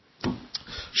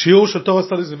שיעור של תורה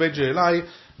סטודיס מבית ג'אלי,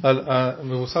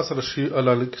 מבוסס על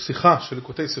השיחה של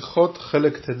ליקוטי שיחות,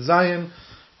 חלק ט"ז,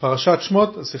 פרשת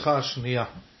שמות, השיחה השנייה.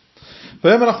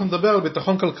 והיום אנחנו נדבר על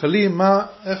ביטחון כלכלי,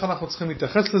 איך אנחנו צריכים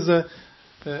להתייחס לזה,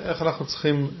 איך אנחנו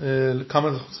צריכים, כמה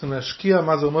אנחנו צריכים להשקיע,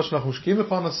 מה זה אומר שאנחנו משקיעים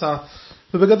בפרנסה,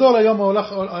 ובגדול היום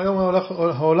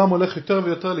העולם הולך יותר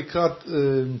ויותר לקראת,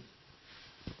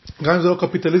 גם אם זה לא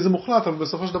קפיטליזם מוחלט, אבל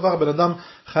בסופו של דבר הבן אדם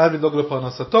חייב לדאוג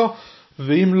לפרנסתו,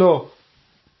 ואם לא,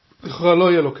 לכאורה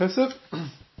לא יהיה לו כסף,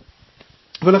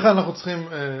 ולכן אנחנו צריכים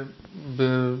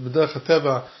בדרך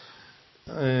הטבע,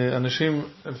 אנשים,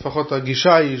 לפחות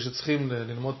הגישה היא שצריכים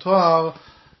ללמוד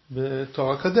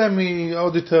תואר אקדמי,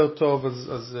 עוד יותר טוב,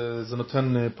 אז זה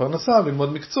נותן פרנסה,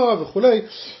 ללמוד מקצוע וכו'.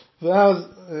 ואז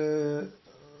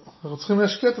אנחנו צריכים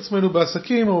להשקיע את עצמנו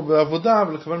בעסקים או בעבודה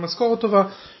ולקבל משכורת טובה.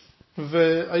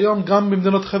 והיום גם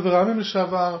במדינות חבר העמים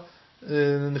לשעבר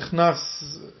נכנס,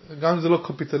 גם אם זה לא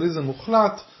קפיטליזם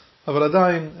מוחלט, אבל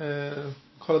עדיין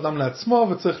כל אדם לעצמו,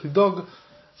 וצריך לדאוג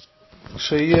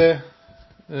שיהיה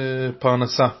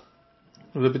פרנסה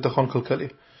וביטחון כלכלי.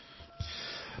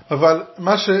 אבל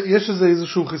יש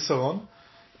איזשהו חיסרון,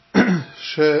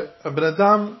 שהבן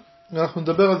אדם, אנחנו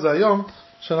נדבר על זה היום,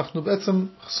 שאנחנו בעצם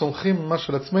סומכים ממש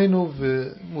על עצמנו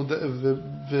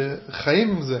וחיים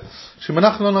עם זה, שאם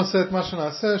אנחנו לא נעשה את מה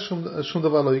שנעשה, שום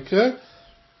דבר לא יקרה,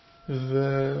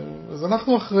 אז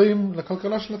אנחנו אחראים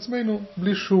לכלכלה של עצמנו,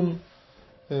 בלי שום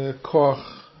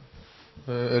כוח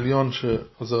עליון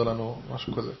שעוזר לנו,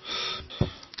 משהו כזה.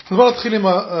 אז בואו נתחיל עם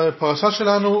הפרשה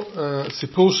שלנו,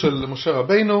 סיפור של משה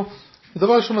רבינו.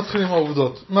 דבר ראשון נתחיל עם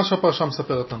העובדות, מה שהפרשה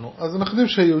מספרת לנו. אז אנחנו יודעים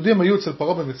שהיהודים היו אצל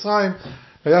פרעה במצרים,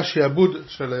 היה שיעבוד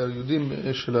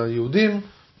של היהודים,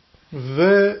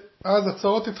 ואז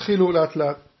הצרות התחילו לאט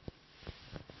לאט.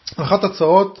 אחת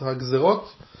הצרות,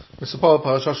 הגזרות, מסופר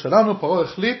בפרשה שלנו, פרעה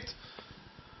החליט,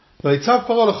 ויצב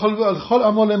פרעה לכל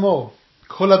עמו לאמור,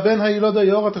 כל הבן הילוד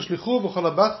היאורה תשליכו וכל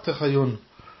הבת תחיון.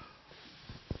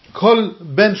 כל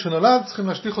בן שנולד צריכים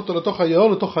להשליך אותו לתוך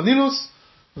היאור, לתוך הנילוס,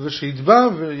 ושידבע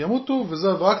וימותו,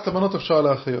 וזהו, ורק את הבנות אפשר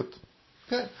להחיות.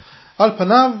 Okay. על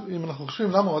פניו, אם אנחנו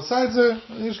חושבים למה הוא עשה את זה,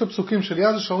 יש לו פסוקים של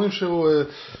יד שאומרים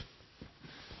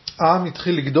העם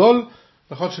התחיל לגדול,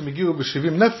 נכון שהם הגיעו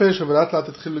ב70 נפש, אבל לאט לאט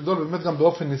התחיל לגדול, ובאמת גם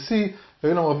באופן ניסי,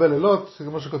 היו להם הרבה לילות,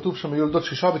 כמו שכתוב שם, היו לילות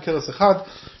 6 בקרס אחד,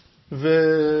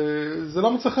 וזה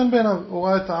לא מצא חן בעיניו, הוא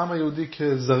ראה את העם היהודי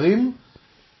כזרים,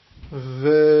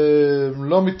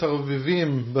 ולא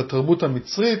מתערבבים בתרבות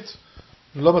המצרית,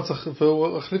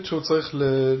 והוא החליט שהוא צריך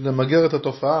למגר את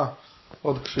התופעה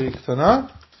עוד כשהיא קטנה,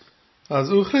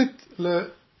 אז הוא החליט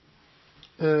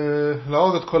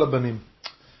להרוג את כל הבנים.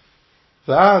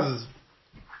 ואז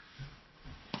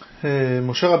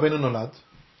משה רבינו נולד,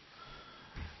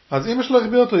 אז אמא שלו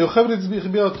החביאה אותו, יוכבד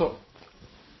החביאה אותו.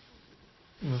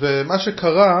 ומה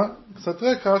שקרה, קצת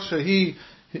רקע, שהיא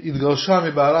התגרשה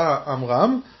מבעלה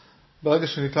עמרם, ברגע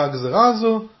שניתה הגזרה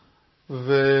הזו,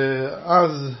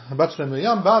 ואז הבת שלהם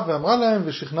מרים באה ואמרה להם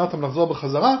ושכנעה אותם לחזור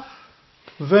בחזרה,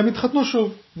 והם התחתנו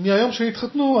שוב. מהיום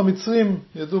שהתחתנו, המצרים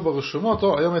ידעו ברשומות,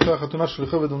 היום הייתה החתונה של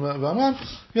יוכבד ועמרם,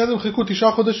 מיד הם חיכו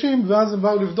 9 חודשים, ואז הם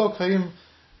באו לבדוק האם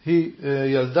היא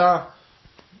ילדה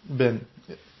בן.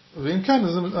 ואם כן,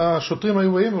 אז השוטרים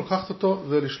היו באים ולקחת אותו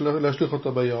ולהשליך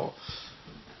אותו ביער.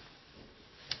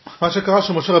 מה שקרה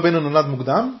שמשה רבינו נולד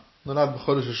מוקדם, נולד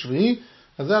בחודש השביעי,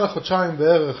 אז זה היה לחודשיים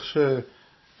בערך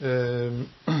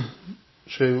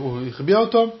שהוא החביאה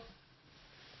אותו,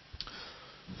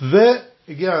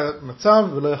 והגיע מצב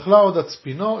ולא יכלה עוד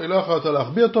הצפינו, היא לא יכלה אותו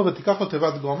להחביא אותו, ותיקח לו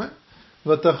תיבת גומה,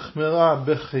 ותחמרה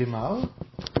בחימר,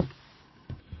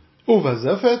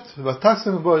 ובזפת,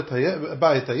 ותשם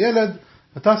בה את הילד,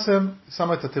 ותשם,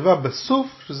 שמה את התיבה בסוף,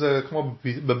 שזה כמו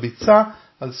בביצה,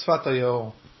 על שפת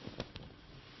היאור.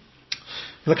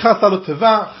 לקחה עשה לו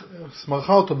תיבה,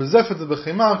 סמרחה אותו בזפת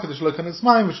ובחימר, כדי שלא ייכנס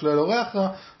מים ושלא יהיה לו ריח רע,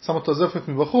 שם אותו זפת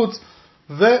מבחוץ,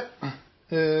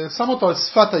 ושם אותו על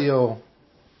שפת היאור.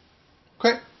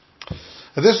 אוקיי?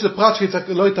 אז יש איזה פרט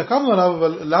שלא התעכבנו עליו,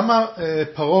 אבל למה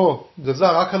פרעה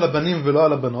גזר רק על הבנים ולא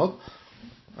על הבנות?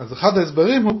 אז אחד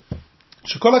ההסברים הוא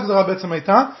שכל הגזרה בעצם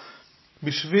הייתה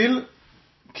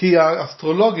כי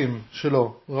האסטרולוגים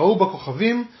שלו ראו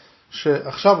בכוכבים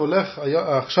שעכשיו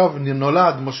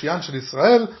נולד מושיען של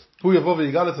ישראל, הוא יבוא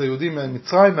ויגאל את היהודים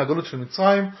ממצרים, מהגלות של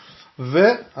מצרים,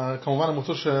 וכמובן הם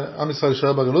רצו שעם ישראל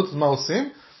יישאר בגלות. אז מה עושים?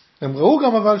 הם ראו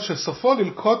גם אבל שסופו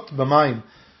ללקוט במים.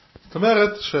 זאת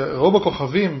אומרת שראו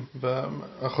בכוכבים,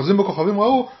 החוזים בכוכבים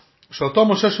ראו שאותו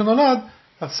משה שנולד,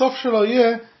 הסוף שלו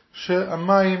יהיה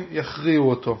שהמים יכריעו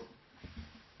אותו.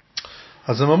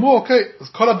 אז הם אמרו, אוקיי, אז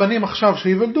כל הבנים עכשיו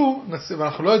שיוולדו,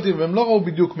 ואנחנו לא יודעים, והם לא ראו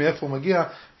בדיוק מאיפה הוא מגיע,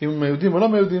 אם הם יהודים או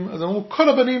לא יהודים, אז הם אמרו, כל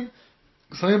הבנים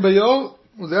שמים ביאור,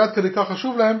 זה היה עד כדי כך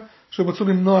חשוב להם, שהם רצו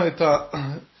למנוע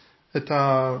את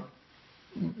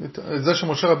זה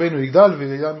שמשה רבינו יגדל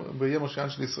ויהיה מושיען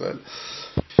של ישראל.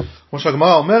 כמו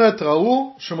שהגמרא אומרת,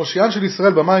 ראו שמושיען של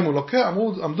ישראל במים הוא לוקה,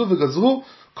 עמדו וגזרו,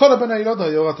 כל הבן הילוד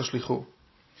היורה תשליחו.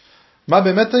 מה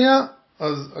באמת היה?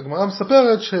 אז הגמרא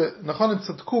מספרת שנכון הם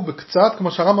צדקו בקצת,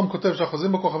 כמו שהרמב"ם כותב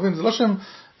שהחוזים בכוכבים, זה לא שהם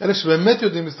אלה שבאמת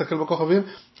יודעים להסתכל בכוכבים,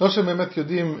 לא שהם באמת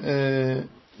יודעים,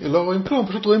 לא רואים כלום,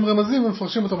 פשוט רואים רמזים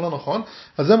ומפרשים אותם לא נכון.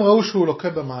 אז הם ראו שהוא לוקה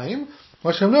במים,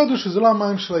 מה שהם לא ידעו שזה לא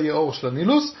המים של היעור של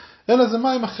הנילוס, אלא זה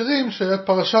מים אחרים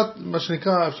שפרשת, מה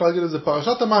שנקרא, אפשר להגיד לזה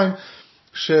פרשת המים,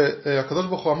 שהקדוש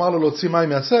ברוך הוא אמר לו להוציא מים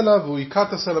מהסלע, והוא עיקה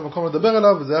את הסלע במקום לדבר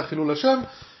אליו, וזה היה חילול השם,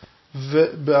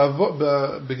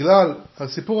 ובגלל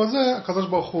הסיפור הזה, הקדוש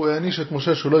ברוך הוא העניש את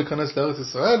משה שהוא לא ייכנס לארץ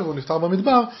ישראל, והוא נפטר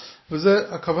במדבר, וזה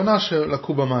הכוונה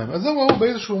שלקו במים. אז הם ראו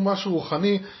באיזשהו משהו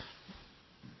רוחני,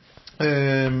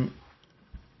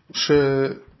 שהוא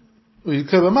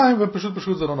יקרה במים,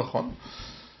 ופשוט זה לא נכון.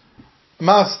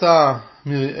 מה עשתה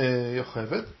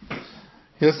יוכבד?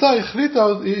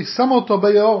 היא שמה אותו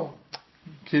ביעור.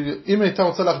 כי אם הייתה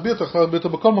רוצה להחביא אותו, יכולה להחביא אותו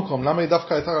בכל מקום. למה היא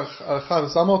דווקא הייתה הלכה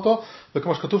ושמה אותו?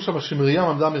 וכמו שכתוב שם, שמרים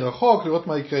עמדה מרחוק, לראות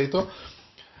מה יקרה איתו.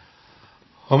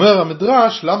 אומר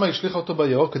המדרש, למה היא השליחה אותו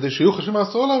ביעור? כדי שיהיו חושבים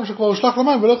מהסורו להם שכבר הוא שלח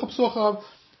למים ולא יחפשו אחריו.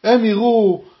 הם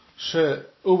יראו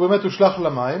שהוא באמת הושלח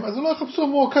למים, אז הם לא יחפשו,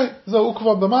 אמרו, אוקיי, זהו, הוא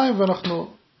כבר במים ואנחנו,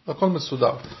 הכל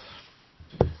מסודר.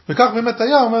 וכך באמת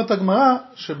היה, אומרת הגמרא,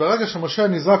 שברגע שמשה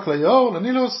נזרק ליעור,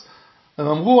 לנילוס, הם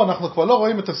אמרו, אנחנו כבר לא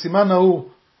רואים את הסימן ההוא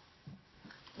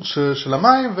של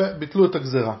המים, וביטלו את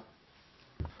הגזרה.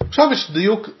 עכשיו יש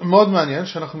דיוק מאוד מעניין,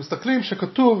 שאנחנו מסתכלים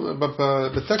שכתוב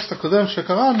בטקסט הקודם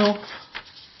שקראנו,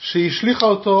 שהיא השליחה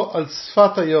אותו על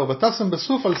שפת היעור, ותשם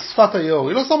בסוף על שפת היעור.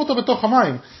 היא לא שמה אותו בתוך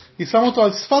המים, היא שמה אותו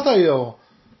על שפת היעור.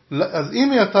 אז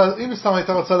אם היא שמה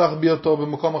הייתה רוצה להחביא אותו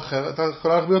במקום אחר, הייתה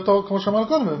יכולה להחביא אותו, כמו שאמרנו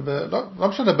קודם, לא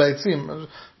משנה, בעצים,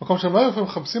 מקום שהם לא יופים,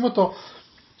 מחפשים אותו.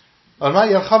 אבל מה,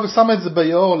 היא הלכה ושמה את זה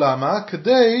ביעור, למה?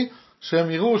 כדי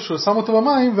שהם יראו שהוא שם אותו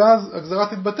במים, ואז הגזרה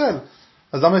תתבטל.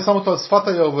 אז למה היא שם אותו על שפת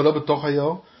היעור ולא בתוך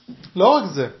היעור? לא רק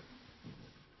זה.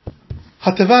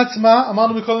 הטבע עצמה,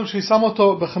 אמרנו מקודם שהיא שמה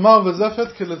אותו בחמר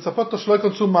וזפת, כדי לצפות אותו שלא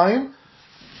ייכנסו מים.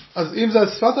 אז אם זה על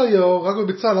שפת היעור, רק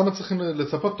בביצה, למה צריכים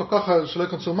לצפות אותו ככה שלא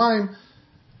ייכנסו מים?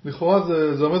 לכאורה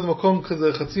זה עומד במקום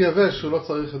כזה חצי יבש, שהוא לא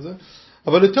צריך את זה.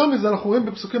 אבל יותר מזה, אנחנו רואים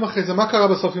בפסוקים אחרי זה, מה קרה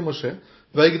בסוף עם משה?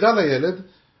 ויגדל הילד,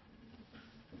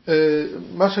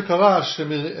 מה שקרה,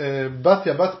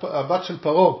 שבתיה, הבת של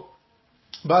פרו,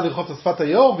 באה לרחוץ על שפת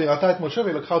היעור, והיא ראתה את משה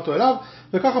והיא לקחה אותו אליו,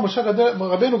 וככה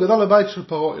רבינו גדל לבית של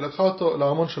פרו, היא לקחה אותו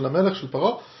לארמון של המלך של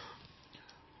פרו.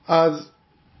 אז,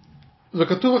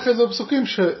 וכתוב אחרי זה בפסוקים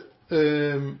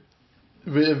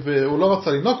והוא לא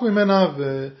רצה לנוק ממנה,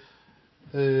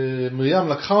 ומרים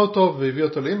לקחה אותו והביא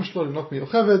אותו לאמא שלו לנוק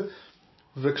מיוחבד,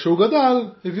 וכשהוא גדל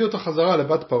הביא אותו חזרה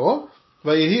לבת פרו,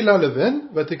 ויהי לה לבן,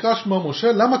 ותקרא שמו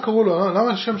משה. למה קראו לו?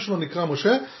 למה השם שלו נקרא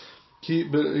משה? כי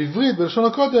בעברית, בלשון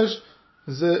הקודש,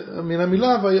 זה מן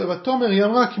המילה, ותאמר היא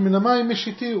אמרה, כי מן המים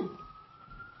משיתיהו.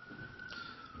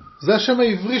 זה השם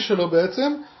העברי שלו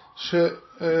בעצם,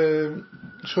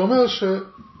 שאומר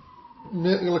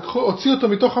הוציאו אותו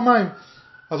מתוך המים.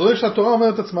 אז רואים שהתורה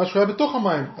אומרת עצמה שהוא היה בתוך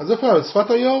המים. אז איפה היה? שפת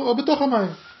היעור או בתוך המים?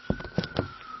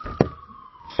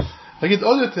 נגיד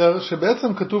עוד יותר,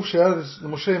 שבעצם כתוב שהיה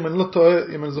למשה, אם אני לא טועה,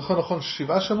 אם אני זוכר נכון,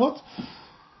 7 שמות,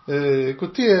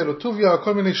 קוטיאל או טוביה,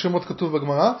 כל מיני שמות כתוב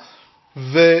בגמרא,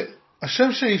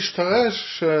 והשם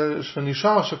שהשתרש,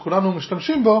 שנשאר, שכולנו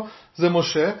משתמשים בו, זה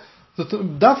משה. זאת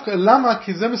דווקא, למה?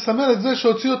 כי זה מסמל את זה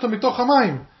שהוציאו אותו מתוך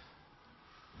המים.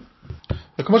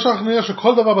 וכמו שאנחנו נראה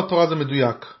שכל דבר בתורה זה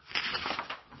מדויק.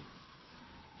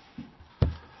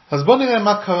 אז בואו נראה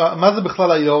מה זה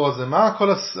בכלל היעור הזה, מה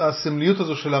כל הסמליות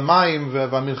הזו של המים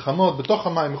והמלחמות בתוך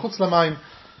המים, מחוץ למים.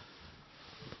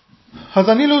 אז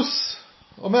הנילוס,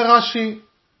 אומר רש"י,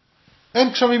 אין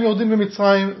גשמים יורדים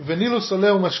במצרים, ונילוס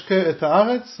עולה ומשקה את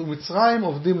הארץ, ומצרים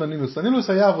עובדים לנילוס. הנילוס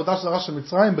היה עבודה זרה של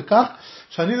מצרים בכך,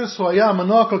 שהנילוס הוא היה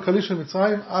המנוע הכלכלי של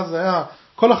מצרים, אז היה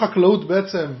כל החקלאות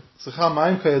בעצם צריכה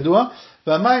מים כידוע,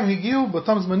 והמים הגיעו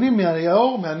באותם זמנים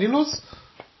מהיעור, מהנילוס,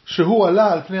 שהוא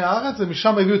עלה על פני הארץ, ומשם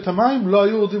הביאו את המים, לא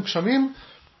היו יורדים גשמים,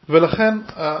 ולכן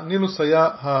הנילוס היה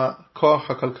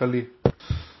הכוח הכלכלי.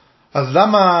 אז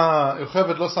למה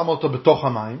יוכבד לא שמה אותו בתוך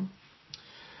המים?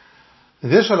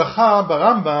 יש הלכה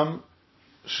ברמב"ם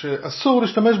שאסור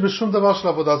להשתמש בשום דבר של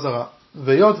עבודה זרה.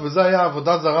 והיות וזה היה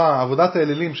עבודה זרה, עבודת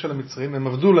האלילים של המצרים, הם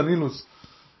עבדו לנילוס,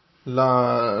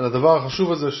 לדבר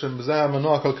החשוב הזה, שזה היה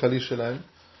המנוע הכלכלי שלהם.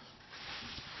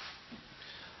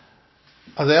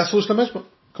 אז היה אסור להשתמש בו.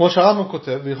 כמו שהרמב"ם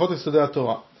כותב, בהלכות יסודי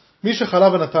התורה, מי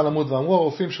שחלה ונטה למות, ואמרו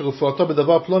הרופאים שרפואתו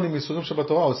בדבר פלוני מסורים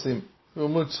שבתורה עושים.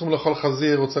 צריכים לאכול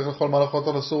חזיר, הוא צריך לאכול מלאכות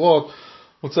על אסורות,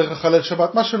 הוא צריך לחלל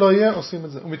שבת, מה שלא יהיה, עושים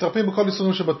את זה. ומתרפים בכל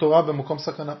איסורים שבתורה במקום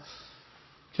סכנה.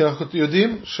 כי אנחנו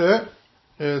יודעים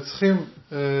שצריכים,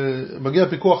 מגיע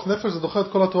פיקוח נפש, זה דוחה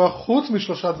את כל התורה חוץ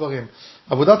משלושה דברים.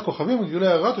 עבודת כוכבים, גילוי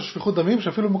עריות ושפיכות דמים,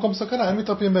 שאפילו במקום סכנה, אין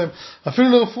מתרפים בהם. אפילו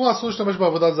לרפואה אסור להשתמש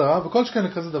בעבודה זרה, וכל שכן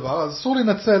לכזה דבר, אז אסור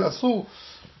להינצל, אסור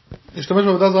להשתמש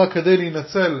בעבודה זרה כדי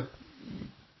להינצל,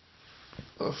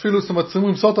 אפילו צריכים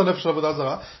למסור את הנפש של עבודה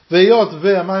זרה, והיות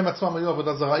והמים עצמם היו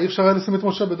עבודה זרה, אי אפשר היה לשים את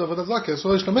משה בעבודה זרה, כי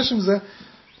אסור להשתמש עם זה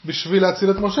בשביל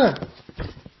להציל את משה.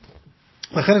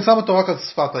 לכן נשם אותו רק על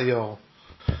שפת היאור.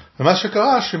 ומה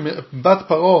שקרה, שבת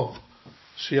פרעה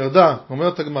שירדה,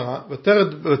 אומרת הגמרא,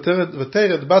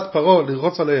 ותרד בת פרעה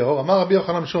לרחוץ על היאור, אמר רבי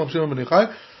יוחנן משום רבי שמעון בן יוחאי,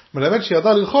 מלמד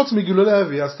שירדה לרחוץ מגילולי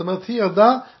אביה, זאת אומרת היא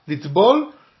ירדה לטבול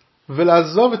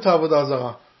ולעזוב את העבודה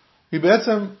הזרה. היא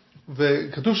בעצם,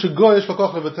 וכתוב שגוי יש לו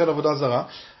כוח לבטל עבודה זרה,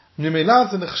 ממילא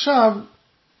זה נחשב,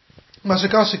 מה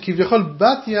שקרה שכביכול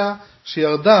בתיה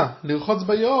שירדה לרחוץ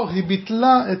ביאור, היא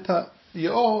ביטלה את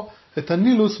היאור, את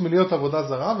הנילוס מלהיות עבודה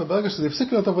זרה, וברגע שזה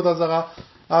הפסיק להיות עבודה זרה,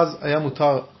 אז היה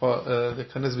מותר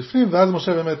להיכנס בפנים, ואז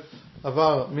משה באמת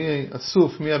עבר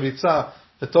מהסוף, מהביצה,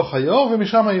 לתוך היאור,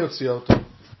 ומשם היא הוציאה אותו.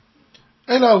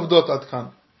 אלה העובדות עד כאן.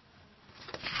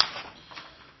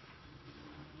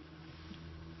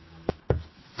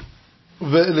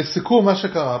 ולסיכום מה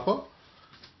שקרה פה,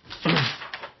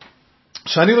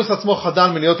 שהנילוס עצמו חדל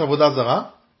מלהיות עבודה זרה,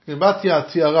 כי בתיה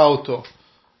תיארה אותו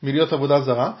מלהיות עבודה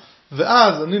זרה,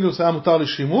 ואז הנילוס היה מותר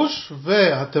לשימוש,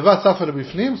 והטבע צפה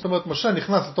לבפנים, זאת אומרת משה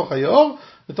נכנס לתוך היאור,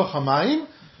 לתוך המים,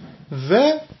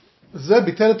 וזה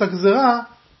ביטל את הגזרה,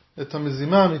 את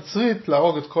המזימה המצרית,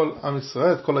 להרוג את כל עם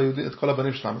ישראל, את כל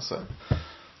הבנים של עם ישראל.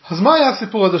 אז מה היה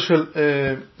הסיפור הזה של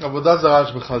עבודה זרה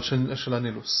בכלל, של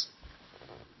הנילוס?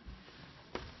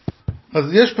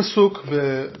 אז יש פסוק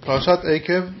בפרשת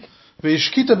עקב,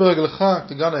 והשקית ברגלך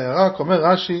תגן הירק, אומר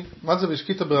רש"י, מה זה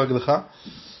והשקית ברגלך?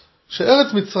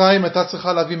 שארץ מצרים הייתה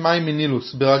צריכה להביא מים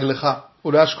מנילוס ברגלך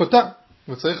ולהשקותה,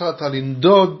 וצריך אתה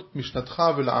לנדוד משנתך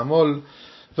ולעמול,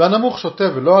 והנמוך שותה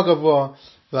ולא הגבוה,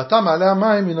 ואתה מעלה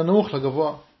המים מן הנמוך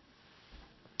לגבוה.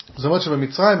 זאת אומרת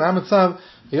שבמצרים היה מצב,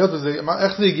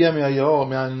 איך זה הגיע מהיאור,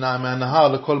 מהנהר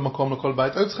לכל מקום, לכל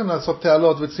בית? היו צריכים לעשות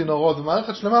תעלות וצינורות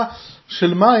ומערכת שלמה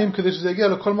של מים כדי שזה יגיע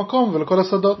לכל מקום ולכל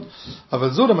השדות. אבל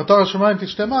זו למטר השמיים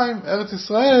תשתה מים, ארץ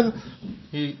ישראל,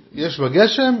 יש בה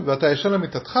גשם ואתה ישן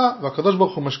למיטתך, והקדוש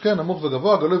ברוך הוא משקה נמוך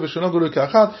וגבוה, גלוי ושאינו גלוי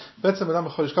כאחד, בעצם אדם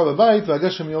יכול לשכב בבית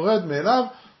והגשם יורד מאליו,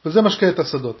 וזה משקה את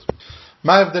השדות.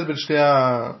 מה ההבדל בין שתי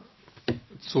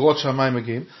הצורות שהמים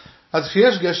מגיעים? אז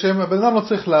כשיש גשם, הבן אדם לא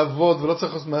צריך לעבוד ולא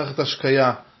צריך לעשות מערכת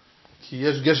השקיה, כי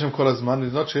יש גשם כל הזמן,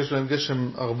 לדעות שיש להם גשם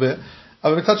הרבה.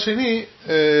 אבל מצד שני,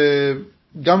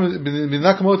 גם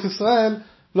במדינה כמו את ישראל,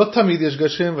 לא תמיד יש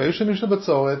גשם, והיו שנים של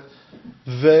בצורת,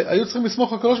 והיו צריכים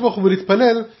לסמוך על הקדוש ברוך הוא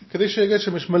ולהתפלל, כדי שיהיה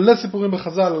גשם. יש מלא סיפורים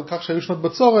בחז"ל על כך שהיו שנות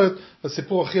בצורת,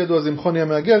 הסיפור הכי ידוע זה זמחון ים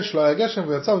מהגל, שלא היה גשם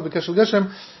ויצא וביקש של גשם,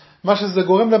 מה שזה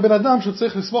גורם לבן אדם שהוא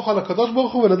צריך לסמוך על הקדוש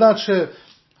ברוך הוא ולדעת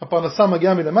הפרנסה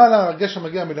מגיעה מלמעלה, הגשם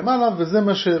מגיע מלמעלה, וזה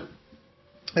מה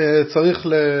שצריך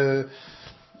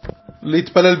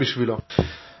להתפלל בשבילו.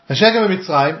 השקע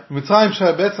במצרים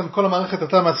שבעצם כל המערכת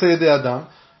הייתה מעשה ידי אדם,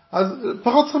 אז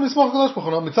פחות צריכים לסמוך על הקדוש ברוך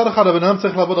הוא. מצד אחד הבן אדם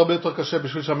צריך לעבוד הרבה יותר קשה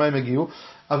בשביל שהמים יגיעו,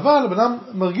 אבל הבן אדם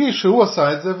מרגיש שהוא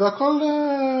עשה את זה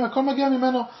והכל מגיע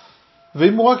ממנו.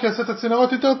 ואם הוא רק יעשה את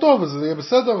הצינורות יותר טוב, אז זה יהיה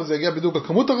בסדר, וזה יגיע בדיוק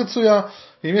הכמות הרצויה.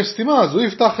 אם יש סתימה, אז הוא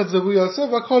יפתח את זה והוא יעשה,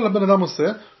 והכל הבן אדם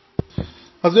עושה.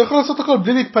 אז הוא יכול לעשות הכל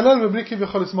בלי להתפלל ובלי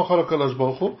כביכול לסמוך על הקדוש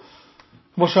ברוך הוא.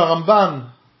 כמו שהרמב"ן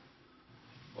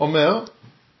אומר,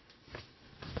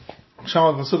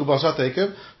 שם בפסוק בפרשת עקב,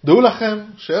 דעו לכם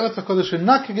שארץ הקודש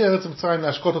אינה כארץ מצרים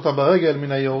להשקות אותה ברגל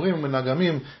מן היאורים ומן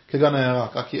האגמים כגן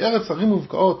הירק. כי ארץ ערים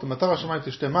ובקעות, מטר השמיים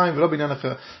תשתה מים ולא בעניין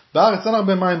אחר. בארץ אין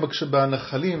הרבה מים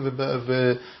בנחלים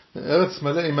וארץ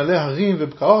מלא הרים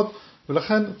ובקעות,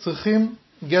 ולכן צריכים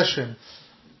גשם.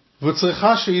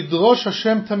 וצריכה שידרוש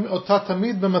השם אותה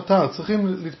תמיד במטר.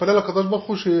 צריכים להתפלל לקדוש ברוך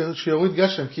הוא שיוריד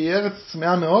גשם, כי היא ארץ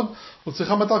צמאה מאוד,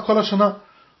 וצריכה מטר כל השנה.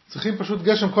 צריכים פשוט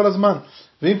גשם כל הזמן.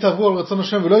 ואם תעברו על רצון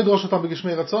השם ולא ידרוש אותם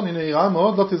בגשמי רצון, הנה היא רעה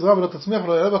מאוד, לא תזרע ולא תצמיח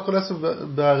ולא יעלה בה כל עשב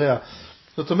בעריה.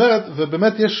 זאת אומרת,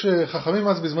 ובאמת יש חכמים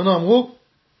אז בזמנו אמרו,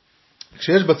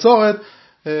 כשיש בצורת,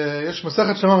 יש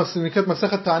מסכת שלמה, נקראת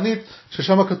מסכת תענית,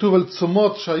 ששם כתוב על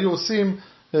צומות שהיו עושים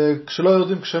כשלא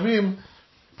יורדים גשמים,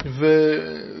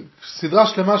 וסדרה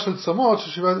שלמה של צומות,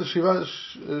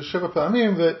 שבע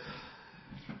פעמים,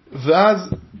 ואז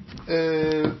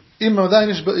אם עדיין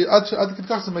יש, עד כדי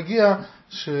כך זה מגיע,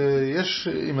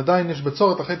 אם עדיין יש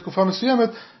בצורת אחרי תקופה מסוימת,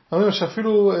 אומרים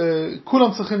שאפילו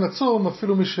כולם צריכים לצום,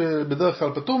 אפילו מי שבדרך כלל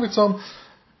פטור מצום,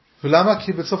 ולמה?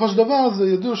 כי בסופו של דבר זה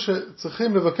ידעו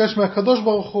שצריכים לבקש מהקדוש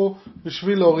ברוך הוא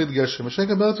בשביל להוריד גשם.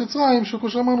 ושכן בארץ מצרים, שכמו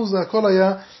שאמרנו, זה הכל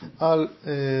היה על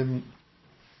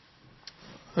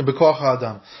בכוח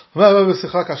האדם. אומר הרב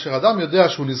בשיחה, כאשר אדם יודע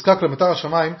שהוא נזקק למטר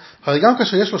השמיים, הרי גם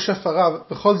כאשר יש לו שפע רב,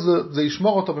 בכל זה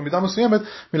ישמור אותו במידה מסוימת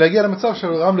מלהגיע למצב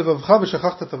של רם לבבך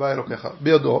ושכחת את הוויה אלוקיך.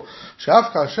 ביודעו,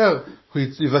 שאף כאשר הוא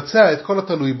יבצע את כל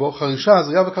התלוי בו, חרישה,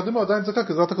 זריעה וקדומה, עדיין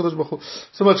זקק עזרת הקדוש ברוך הוא.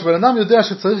 זאת אומרת שבן אדם יודע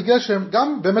שצריך גשם,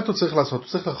 גם באמת הוא צריך לעשות, הוא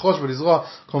צריך לחרוש ולזרוע.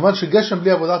 כמובן שגשם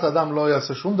בלי עבודת האדם לא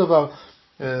יעשה שום דבר.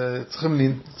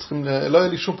 לא יהיה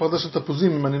לי שום פרדה של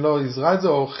תפוזים אם אני לא אזרע את זה,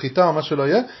 או חיטה או מה שלא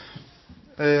יהיה.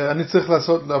 אני צריך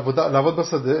לעבוד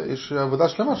בשדה, יש עבודה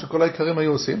שלמה שכל העיקרים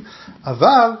היו עושים,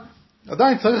 אבל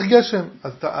עדיין צריך גשם.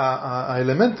 אז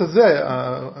האלמנט הזה,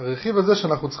 הרכיב הזה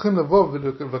שאנחנו צריכים לבוא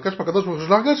ולבקש מהקדוש ברוך הוא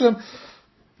שלח גשם,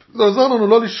 זה עוזר לנו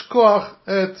לא לשכוח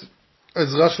את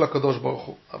העזרה של הקדוש ברוך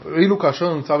הוא. אבל אילו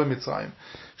כאשר נמצא במצרים,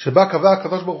 שבה קבע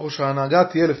הקדוש ברוך הוא שההנהגה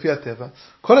תהיה לפי הטבע,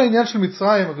 כל העניין של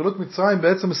מצרים, הגלות מצרים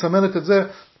בעצם מסמנת את זה,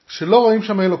 שלא רואים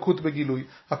שם אלוקות בגילוי.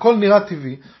 הכל נראה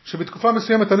טבעי, שבתקופה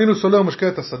מסוימת הנילוס עולה ומשקה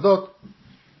את השדות,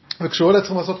 וכשהוא עולה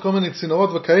צריכים לעשות כל מיני צינורות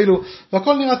וכאלו,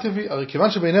 והכל נראה טבעי. הרי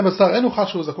כיוון שבעיני בשר אין הוא חש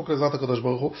שהוא זקוק לעזרת הקדוש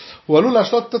ברוך הוא, הוא עלול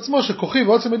להשלות את עצמו שכוחי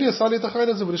ועוצם ידי עשה לי את החיל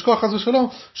הזה, ולשכוח חס ושלום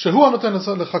שהוא הנותן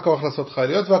לך כוח לעשות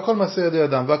חיליות, והכל מעשה ידי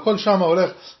אדם, והכל שם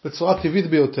הולך בצורה טבעית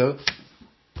ביותר.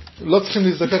 לא צריכים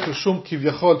להזדקק לשום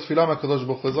כביכול תפילה מהקדוש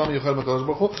ברוך הוא, עזרה מיוחד מהקדוש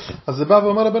ברוך הוא. אז זה בא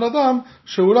ואומר לבן אדם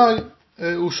שאולי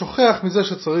הוא שוכח מזה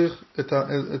שצריך את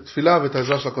התפילה ואת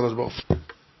העזרה של הקדוש ברוך הוא.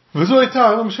 וזו הייתה,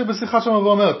 הוא ממשיך בשיחה שם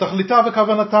ואומר, תכליתה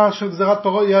וכוונתה של גזירת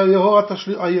פרעה היא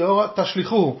היאורה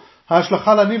תשליחו,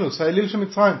 ההשלכה לנילוס, האליל של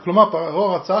מצרים. כלומר,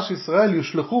 פרעה רצה שישראל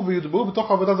יושלחו ויוטבעו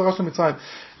בתוך העבודה זרה של מצרים.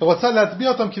 הוא רצה להטביע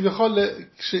אותם כביכול,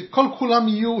 שכל כולם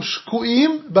יהיו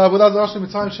שקועים בעבודה זרה של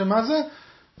מצרים. שמה זה?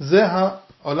 זה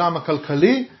העולם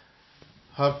הכלכלי,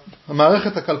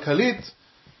 המערכת הכלכלית,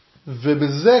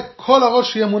 ובזה כל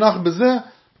הראש יהיה מונח בזה,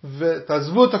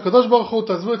 ותעזבו את הקדוש ברוך הוא,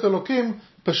 תעזבו את אלוקים,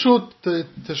 פשוט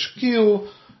תשקיעו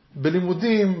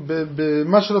בלימודים,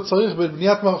 במה שלא צריך,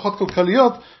 בבניית מערכות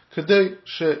כלכליות, כדי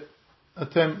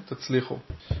שאתם תצליחו.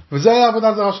 וזה היה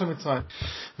העבודה זרה של מצרים.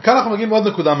 וכאן אנחנו מגיעים לעוד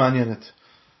נקודה מעניינת.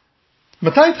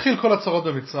 מתי התחיל כל הצרות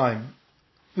במצרים?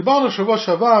 דיברנו שבוע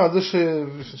שעבר על זה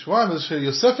שבועיים,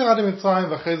 שיוסף ירד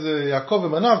למצרים, ואחרי זה יעקב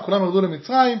ובניו, כולם ירדו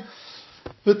למצרים,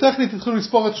 וטכנית התחילו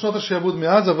לספור את שנות השעבוד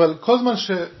מאז, אבל כל זמן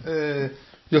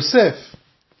שיוסף,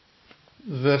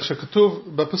 ואיך שכתוב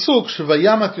בפסוק,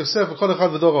 שוימת יוסף וכל אחד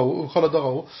ודור ההוא, וכל הדור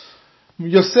ההוא,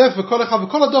 יוסף וכל אחד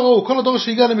וכל הדור ההוא, כל הדור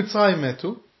שהגיע למצרים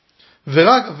מתו,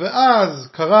 ואז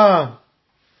קרה,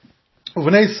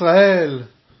 ובני ישראל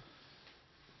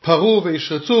פרו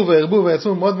וישרצו והרבו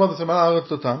ויצאו מאוד מאוד עצמם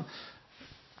לארץ אותם,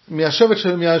 מהשבט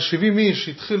של 70 איש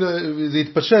התחיל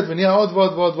להתפשט ונהיה עוד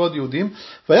ועוד ועוד ועוד יהודים,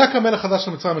 והיה כמלך חדש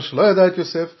למצרים שלא ידע את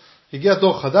יוסף, הגיע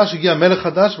דור חדש, הגיע מלך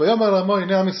חדש, ויאמר לעמו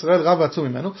הנה עם ישראל רב ועצום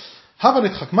ממנו, הבה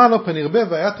נתחכמה לו פן ירבה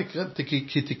והיה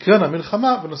כי תקרנה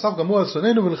מלחמה, ונוסף גם הוא על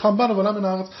שונאינו ונלחם בנו ועלה מן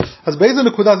הארץ. אז באיזה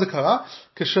נקודה זה קרה?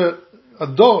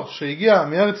 כשהדור שהגיע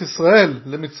מארץ ישראל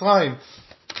למצרים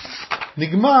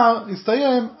נגמר,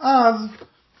 הסתיים, אז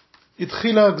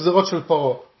התחילה הגזרות של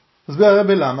פרעה. אז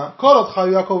הרבי למה? כל עוד חיו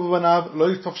יעקב ובניו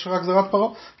לא יתאפשרה גזירת פרעה,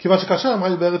 כיוון שכאשר הם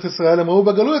חיו בארץ ישראל הם ראו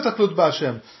בגלוי את התלות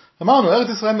בהשם. אמרנו, ארץ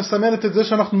ישראל מסמלת את זה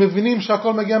שאנחנו מבינים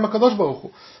שהכל מגיע מהקדוש ברוך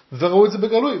הוא, וראו את זה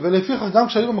בגלוי, ולפיכך גם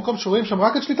כשהיו במקום שרואים שם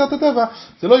רק את שליטת הטבע,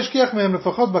 זה לא השכיח מהם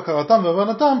לפחות בהכרתם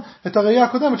והבנתם את הראייה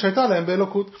הקודמת שהייתה להם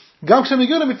באלוקות. גם כשהם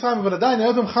הגיעו למצרים, אבל עדיין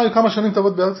היות הם חיו כמה שנים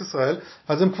טובות בארץ ישראל,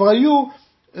 אז הם כבר היו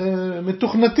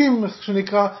מתוכנתים,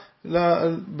 שנקרא,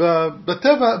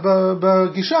 בטבע,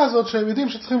 בגישה הזאת שהם יודעים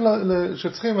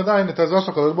שצריכים עדיין את העזרה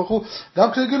של הקדוש ברוך הוא,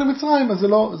 גם כשהגיעו למצרים, אז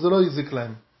זה לא יזיק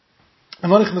להם.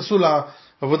 הם לא נכנסו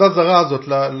לעבודה זרה הזאת,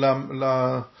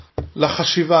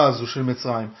 לחשיבה הזו של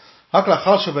מצרים. רק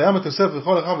לאחר שוים את יוסף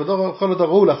וכל אחד וכל הדור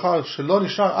ראו, לאחר שלא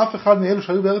נשאר אף אחד מאלו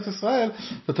שהיו בארץ ישראל,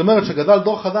 זאת אומרת שגדל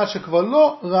דור חדש שכבר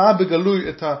לא ראה בגלוי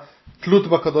את התלות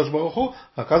בקדוש ברוך הוא,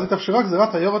 רק אז התאפשרה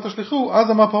גזירת היאורה תשליחו.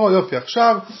 אז אמר פרעה, יופי,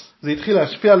 עכשיו זה התחיל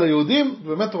להשפיע על היהודים,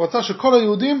 ובאמת הוא רצה שכל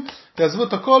היהודים יעזבו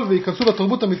את הכל וייכנסו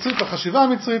לתרבות המצרית, לחשיבה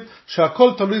המצרית,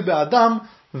 שהכל תלוי באדם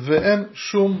ואין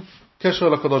שום קשר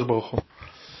לקדוש ברוך הוא.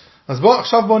 אז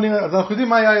בואו נראה, אז אנחנו יודעים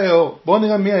מה היה היאור, בואו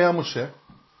נראה מי היה משה.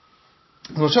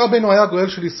 אז משה רבינו היה גואל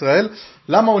של ישראל.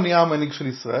 למה הוא נהיה המנהיג של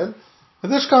ישראל?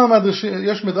 אז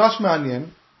יש מדרש מעניין,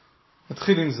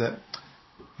 נתחיל עם זה.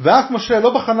 ואף משה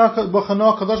לא בחנו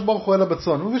הקדוש ברוך הוא אלא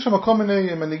בצאן. הוא מביא שם כל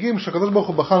מיני מנהיגים שהקדוש ברוך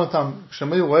הוא בחן אותם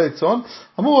כשהם היו רועי צאן.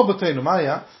 אמרו רבותינו, מה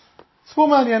היה? סיפור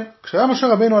מעניין. כשהיה משה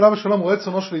רבינו עליו השלום רואה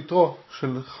צאנו של יתרו,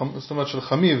 זאת אומרת של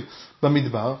חמיו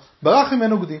במדבר, ברח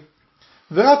ממנו גדי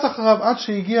ורץ אחריו עד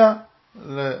שהגיע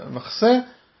למחסה,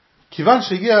 כיוון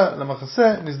שהגיע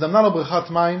למחסה, נזדמנה לו בריכת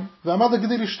מים, ועמד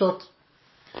הגדי לשתות.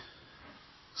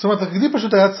 זאת אומרת, הגדי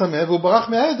פשוט היה צמא, והוא ברח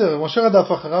מהעדר, משה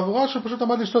רדף אחריו, והוא ראה שפשוט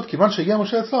עמד לשתות. כיוון שהגיע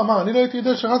משה אצלו, אמר, אני לא הייתי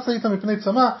יודע שרצת איתה מפני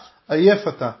צמא, עייף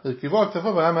אתה. הרכיבו על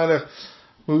כתפו והיה מהלך.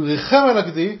 הוא ריחם על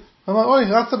הגדי, אמר,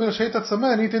 אוי, רצת בגלל שהיית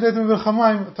צמא, אני הייתי יודע מבלך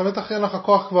מים, אתה בטח אין לך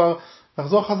כוח כבר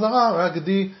לחזור חזרה. הוא היה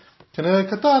גדי כנראה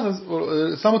קטן, אז הוא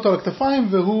שם אותו על הכתפיים,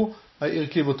 והוא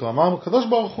הרכיב אותו. אמר, קדוש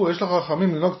ברוך הוא, יש לך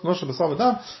רחמים לנהוג תנו של בשר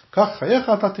ודם, כך חייך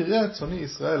אתה תראה צאני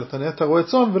ישראל, אתה נהיית רועה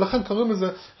צאן, ולכן קוראים לזה,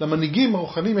 למנהיגים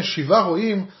הרוחניים יש 7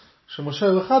 רועים, שמשה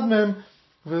הוא אחד מהם,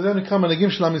 וזה נקרא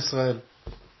מנהיגים של עם ישראל.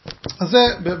 אז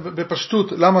זה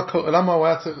בפשטות, למה הוא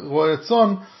היה רועה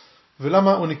צאן,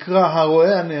 ולמה הוא נקרא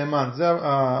הרועה הנאמן. זה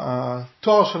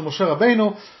התואר של משה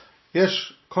רבינו.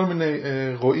 יש כל מיני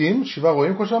רועים, 7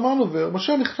 רועים כמו שאמרנו,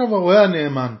 ומשה נחשב הרועה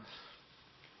הנאמן.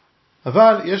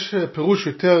 אבל יש פירוש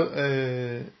יותר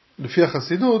לפי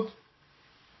החסידות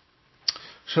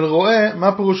של רועה.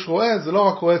 מה פירוש רועה? זה לא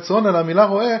רק רועה צאן, אלא המילה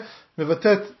רועה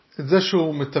מבטאת את זה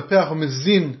שהוא מטפח או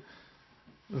מזין.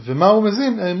 ומה הוא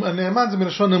מזין? הנאמן זה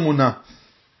מלשון אמונה.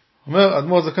 אומר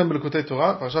אדמו"ר זקן בליקוטי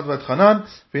תורה, פרשת ואתחנן,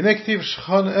 והנה כתיב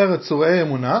שכון ארץ ורעי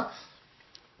אמונה.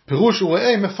 פירוש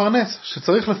ורעי מפרנס,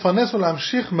 שצריך לפרנס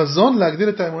ולהמשיך מזון, להגדיל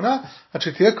את האמונה, עד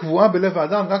שתהיה קבועה בלב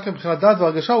האדם, גם מבחינת דעת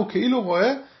והרגשה, הוא כאילו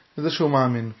רואה את זה שהוא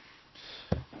מאמין.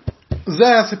 זה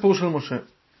היה הסיפור של משה.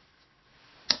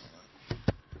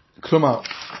 כלומר,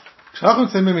 כשאנחנו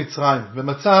נמצאים במצרים,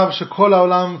 במצב שכל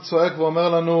העולם צועק ואומר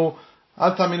לנו, אל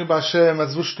תאמינו בהשם,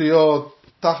 עזבו שטויות,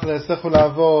 תכלס, לכו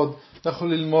לעבוד, לכו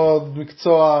ללמוד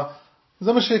מקצוע,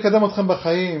 זה מה שיקדם אתכם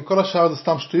בחיים, כל השאר זה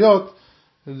סתם שטויות,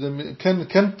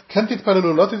 כן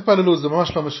תתפללו, לא תתפללו, זה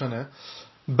ממש לא משנה.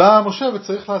 בא משה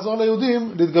וצריך לעזור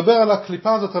ליהודים להתגבר על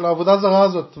הקליפה הזאת, על העבודה הזרה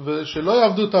הזאת, ושלא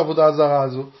יעבדו את העבודה הזרה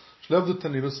הזו, שלא יעבדו את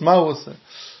הנילוס. מה הוא עושה?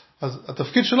 אז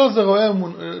התפקיד שלו זה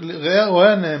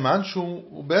רואה הנאמן,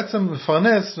 שהוא בעצם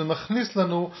מפרנס ומכניס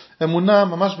לנו אמונה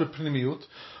ממש בפנימיות,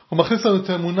 הוא מכניס לנו את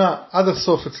האמונה עד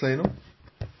הסוף אצלנו,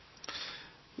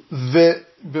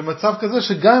 ובמצב כזה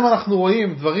שגם אם אנחנו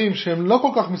רואים דברים שהם לא כל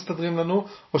כך מסתדרים לנו,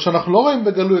 או שאנחנו לא רואים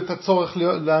בגלוי את הצורך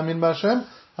להאמין בהשם,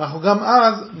 אנחנו גם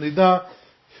אז נדע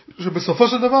שבסופו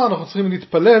של דבר אנחנו צריכים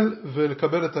להתפלל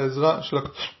ולקבל את העזרה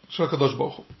של הקדוש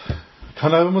ברוך הוא.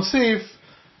 כאן הוא מוסיף,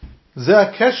 זה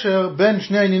הקשר בין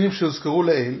שני העניינים שהוזכרו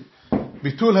לעיל,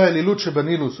 ביטול האלילות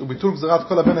שבנילוס וביטול גזירת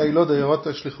כל הבן העילות היורות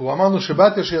השליחו. אמרנו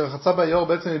שבתיה שהיא רחצה ביאור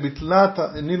בעצם היא ביטלה את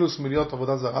הנילוס מלהיות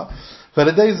עבודה זרה, ועל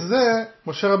ידי זה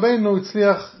משה רבינו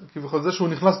הצליח, כבכל זה שהוא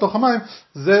נכנס לתוך המים,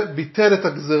 זה ביטל את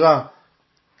הגזירה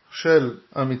של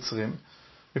המצרים,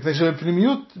 מפני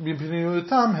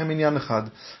שבפנימיותם הם עניין אחד.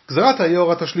 גזירת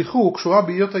היאור התשליחו קשורה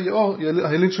בהיות היאור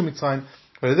האליל של מצרים,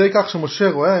 ועל ידי כך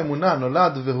שמשה רואה האמונה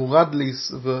נולד והורד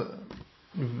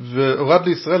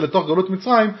לישראל לתוך גלות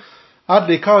מצרים, עד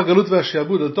לעיקר הגלות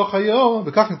והשעבוד לתוך היאור,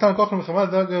 וכך ניתן כוח למלחמה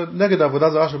נגד העבודה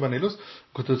הזרה שבנילוס,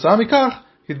 וכתוצאה מכך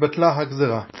התבטלה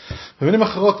הגזרה. במילים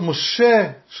אחרות, משה,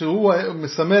 שהוא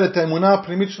מסמל את האמונה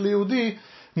הפנימית של היהודי,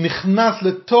 נכנס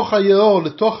לתוך היאור,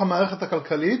 לתוך המערכת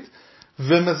הכלכלית,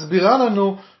 ומסבירה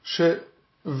לנו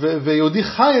ויהודי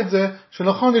חי את זה,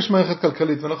 שנכון יש מערכת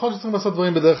כלכלית, ונכון שצריכים לעשות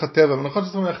דברים בדרך הטבע, ונכון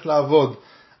שצריכים ללכת לעבוד,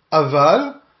 אבל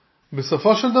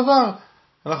בסופו של דבר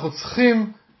אנחנו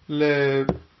צריכים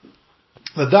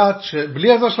לדעת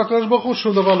שבלי עזרה של הקדוש ברוך הוא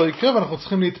שום דבר לא יקרה, ואנחנו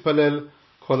צריכים להתפלל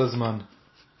כל הזמן.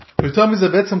 ויותר מזה,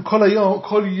 בעצם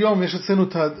כל יום יש אצלנו,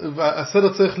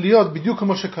 הסדר צריך להיות בדיוק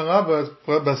כמו שקרה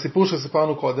בסיפור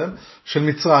שסיפרנו קודם, של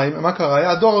מצרים. מה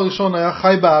קרה? הדור הראשון היה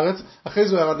חי בארץ, אחרי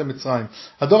זה הוא ירד למצרים.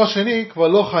 הדור השני כבר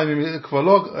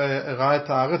לא ראה את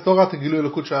הארץ, לא ראה את הגילוי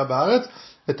אלוקות שהיה בארץ,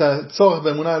 את הצורך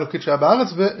באמונה האלוקית שהיה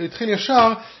בארץ, והתחיל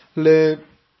ישר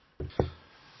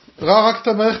ראה רק את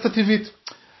המערכת הטבעית.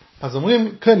 אז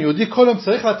אומרים, כן, יהודי כל יום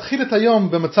צריך להתחיל את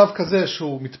היום במצב כזה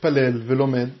שהוא מתפלל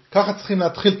ולומד. ככה צריכים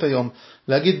להתחיל את היום.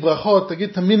 להגיד ברכות, תגיד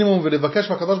את המינימום ולבקש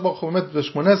מהקדוש ברוך הוא. באמת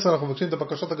ב-18 אנחנו מבקשים את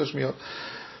הבקשות הגשמיות.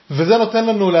 וזה נותן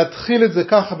לנו להתחיל את זה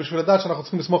ככה בשביל לדעת שאנחנו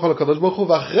צריכים לסמוך על הקדוש ברוך הוא.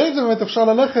 ואחרי זה באמת אפשר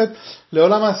ללכת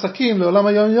לעולם העסקים, לעולם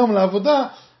היום-יום, לעבודה.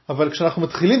 אבל כשאנחנו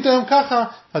מתחילים את היום ככה,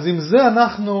 אז עם זה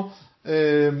אנחנו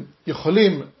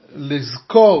יכולים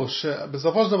לזכור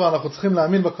שבסופו של דבר אנחנו צריכים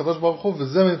להאמין בקדוש ברוך הוא,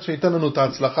 וזה שייתן לנו את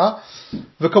ההצלחה.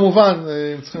 וכמובן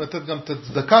צריכים לתת גם את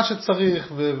הצדקה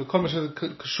שצריך וכל מה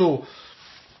שקשור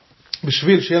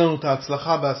בשביל שיהיה לנו את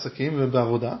ההצלחה בעסקים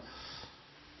ובעבודה.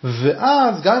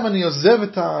 ואז גם אם אני עוזב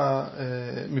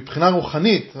מבחינה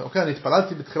רוחנית, אוקיי, אני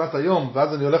התפללתי בתחילת היום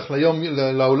ואז אני הולך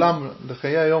לעולם,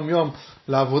 לחיי היום-יום,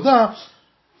 לעבודה,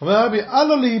 אומר רבי, אל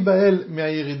לו להיבהל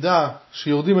מהירידה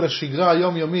שיורדים אל השגרה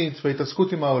היומיומית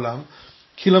וההתעסקות עם העולם,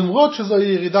 כי למרות שזו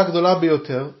ירידה גדולה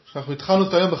ביותר, שאנחנו התחלנו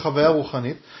את היום בחוויה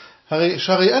רוחנית,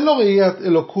 שהרי אין לו ראיית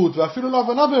אלוקות ואפילו לא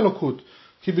הבנה באלוקות,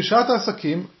 כי בשעת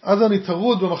העסקים, אז אני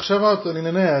טרוד במחשבות על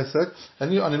ענייני העסק,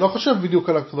 אני לא חושב בדיוק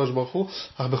על הקדוש ברוך הוא,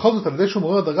 אך בכל זאת על ידי שהוא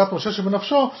מעורר דרגת משה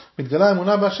שבנפשו, מתגלה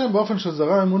אמונה בהשם באופן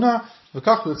שזרה אמונה,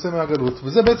 וכך הוא יוצא מהגלות.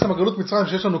 וזה בעצם הגלות מצרים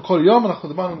שיש לנו כל יום, אנחנו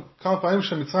דיברנו כמה פעמים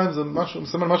שמצרים זה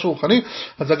מסמל משהו רוחני,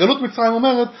 אז הגלות מצרים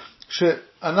אומרת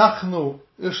שאנחנו,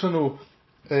 יש לנו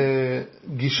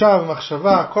גישה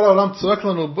ומחשבה, כל העולם צועק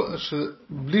לנו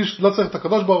שבלי, לא צריך את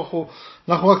הקדוש ברוך הוא,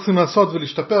 אנחנו רק צריכים לעשות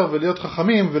ולהשתפר ולהיות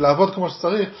חכמים ולעבוד כמו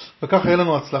שצריך, וככה יהיה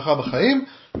לנו הצלחה בחיים.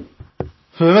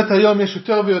 ובאמת היום יש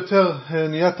יותר ויותר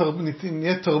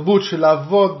נהיה תרבות של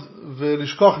לעבוד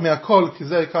ולשכוח מהכל, כי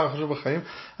זה העיקר החשוב בחיים.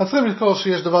 אז צריכים לזכור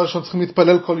שיש דבר ראשון, צריכים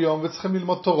להתפלל כל יום, וצריכים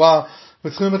ללמוד תורה,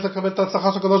 וצריכים באמת לקבל את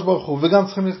ההצלחה של הקדוש ברוך הוא, וגם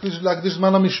צריכים להקדיש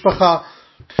זמן למשפחה,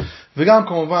 וגם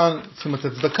כמובן צריכים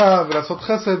לתת צדקה ולעשות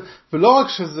חסד, ולא רק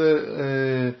שזה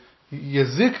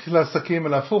יזיק לעסקים,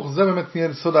 אלא הפוך, זה באמת נהיה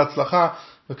לסוד ההצלחה,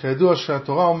 וכידוע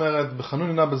שהתורה אומרת,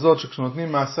 בחנונינה בזאת,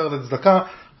 שכשנותנים מעשר לצדקה,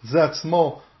 זה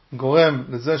עצמו גורם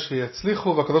לזה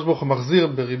שיצליחו, והקדוש ברוך הוא מחזיר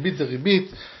בריבית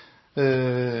דריבית,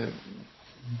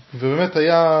 ובאמת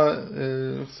היה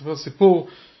סיפור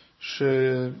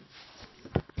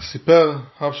שסיפר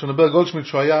הרב שנבר גולדשמיט,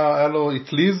 שהוא היה לו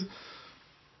אטליז,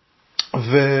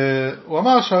 והוא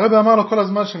אמר שהרבי אמר לו כל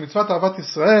הזמן שמצוות אהבת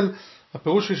ישראל,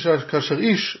 הפירוש היא שכאשר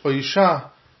איש או אישה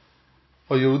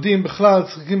או יהודים בכלל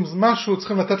צריכים משהו,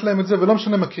 צריכים לתת להם את זה, ולא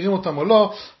משנה מכירים אותם או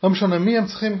לא, לא משנה מי הם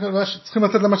צריכים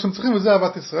לתת להם מה שהם צריכים, וזה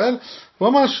אהבת ישראל. הוא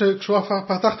אמר שכשהוא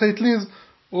פתח את האטליז,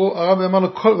 הרבי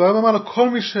אמר לו כל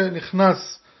מי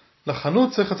שנכנס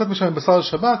לחנות צריך לצאת משם בבשר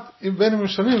לשבת, בין אם הם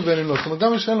משלמים ובין אם לא. זאת אומרת,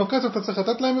 גם מי שאין לו כסף אתה צריך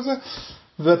לתת להם את זה,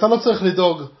 ואתה לא צריך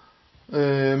לדאוג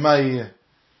מה יהיה.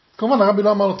 כמובן הרבי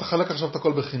לא אמר לו תחלק עכשיו את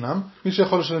הכל בחינם, מי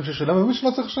שיכול לשלם שישלם, ומי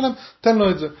שלא צריך לשלם תן לו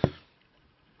את זה.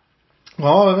 הוא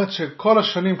אמר באמת שכל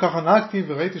השנים ככה נהגתי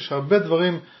וראיתי שהרבה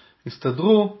דברים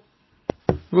הסתדרו,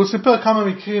 והוא סיפר כמה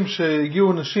מקרים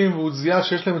שהגיעו נשים והוא זיהה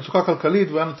שיש להם מצוקה כלכלית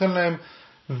והוא היה נותן להם,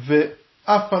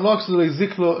 ואף פעם לא רק שזה לא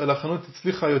הזיק לו, אלא החנות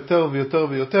הצליחה יותר ויותר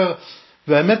ויותר.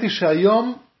 והאמת היא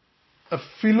שהיום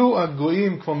אפילו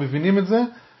הגויים כבר מבינים את זה,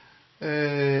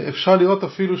 אפשר לראות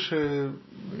אפילו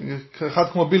שאחד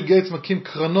כמו ביל גייטס מקים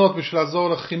קרנות בשביל לעזור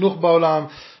לחינוך בעולם,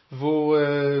 והוא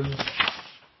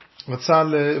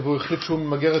והוא החליט שהוא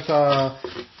ממגר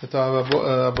את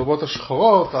הבובות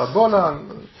השחורות, האבולה,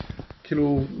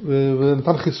 כאילו,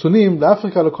 ונתן חיסונים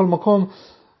לאפריקה, לכל מקום,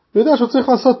 ויודע שהוא צריך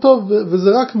לעשות טוב,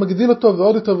 וזה רק מגדיל אותו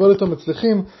ועוד יותר ועוד יותר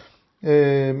מצליחים,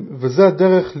 וזה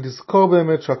הדרך לזכור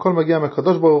באמת שהכל מגיע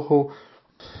מהקדוש ברוך הוא.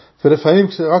 ולפעמים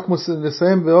רק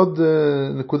נסיים בעוד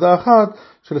נקודה אחת,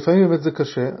 שלפעמים באמת זה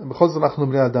קשה, בכל זאת אנחנו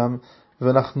בני אדם,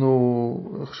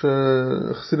 ואנחנו,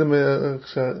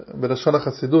 בלשון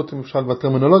החסידות, אם אפשר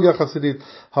בטרמינולוגיה החסידית,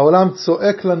 העולם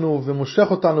צועק לנו ומושך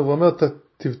אותנו ואומר,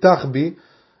 תבטח בי,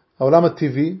 העולם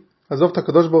הטבעי, עזוב את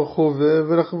הקדוש ברוך הוא,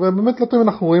 ובאמת לפעמים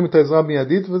אנחנו רואים את העזרה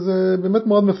מיידית, וזה באמת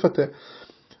מאוד מפתה.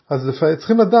 אז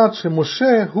צריכים לדעת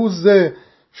שמשה הוא זה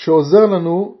שעוזר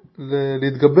לנו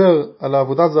להתגבר על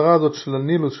העבודה הזרה הזאת של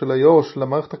הנילוס, של היאור, של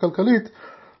המערכת הכלכלית.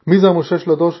 מי זה המשה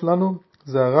של הדור שלנו?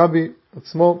 זה הרבי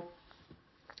עצמו.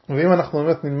 ואם אנחנו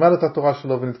באמת נלמד את התורה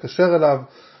שלו ונתקשר אליו,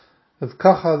 אז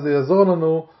ככה זה יעזור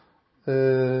לנו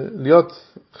להיות,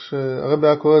 שהרבי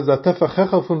היה קורא, זה הטפח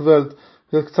חכר פון ולט,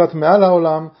 להיות קצת מעל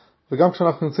העולם, וגם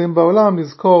כשאנחנו נמצאים בעולם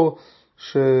נזכור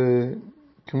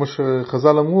כמו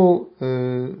שחז"ל אמרו,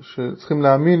 שצריכים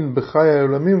להאמין בחי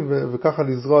העולמים וככה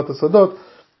לזרוע את השדות.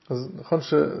 אז נכון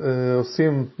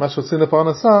שעושים מה שעושים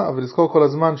לפרנסה, אבל לזכור כל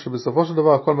הזמן שבסופו של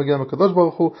דבר הכל מגיע מהקדוש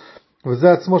ברוך הוא,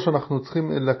 וזה עצמו שאנחנו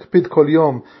צריכים להקפיד כל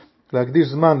יום, להקדיש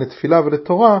זמן לתפילה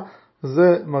ולתורה,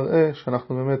 זה מראה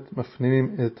שאנחנו באמת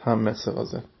מפנימים את המסר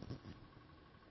הזה.